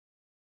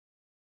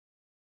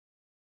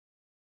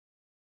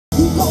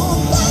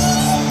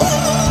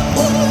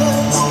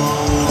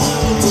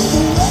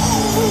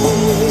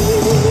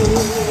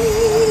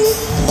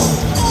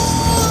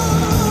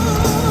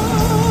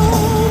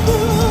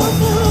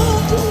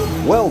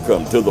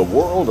Welcome to the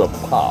world of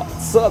pop,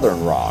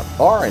 southern rock,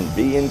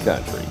 R&B, and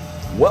country.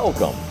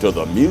 Welcome to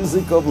the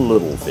music of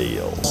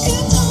LittleField.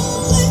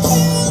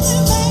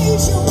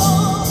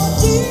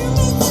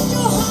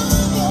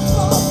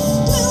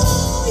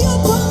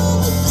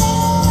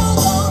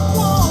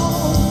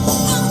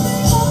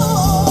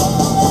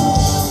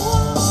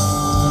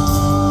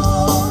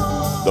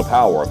 The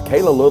power of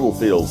Kayla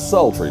Littlefield's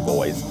sultry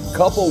voice,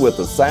 coupled with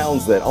the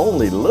sounds that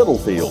only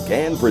LittleField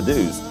can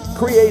produce,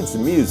 creates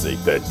music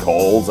that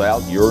calls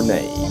out your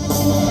name.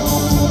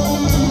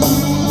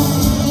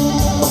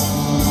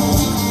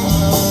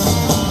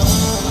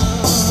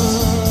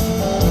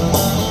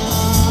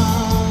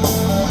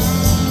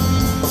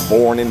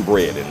 Born and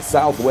bred in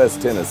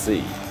Southwest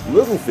Tennessee,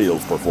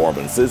 LittleField's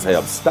performances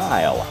have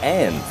style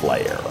and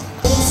flair.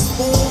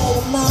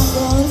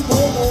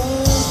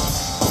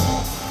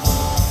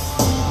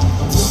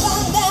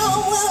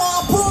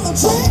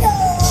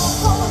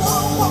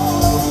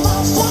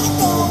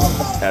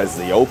 As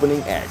the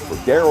opening act for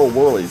Daryl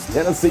Worley's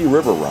Tennessee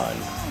River Run,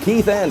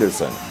 Keith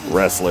Anderson,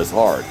 Restless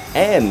Heart,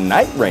 and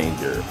Night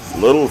Ranger,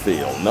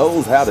 LittleField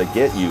knows how to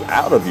get you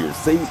out of your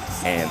seat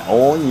and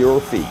on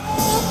your feet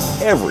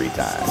every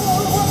time.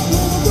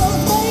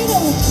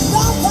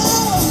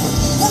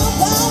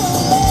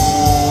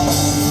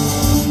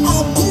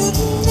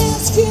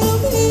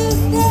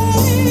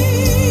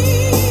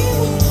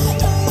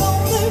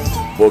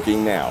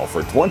 Booking now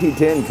for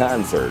 2010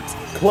 concerts,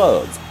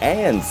 clubs,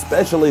 and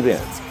special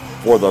events.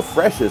 For the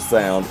freshest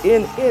sound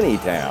in any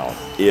town,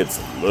 it's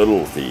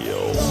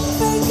LittleField.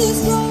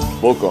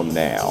 Book them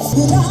now.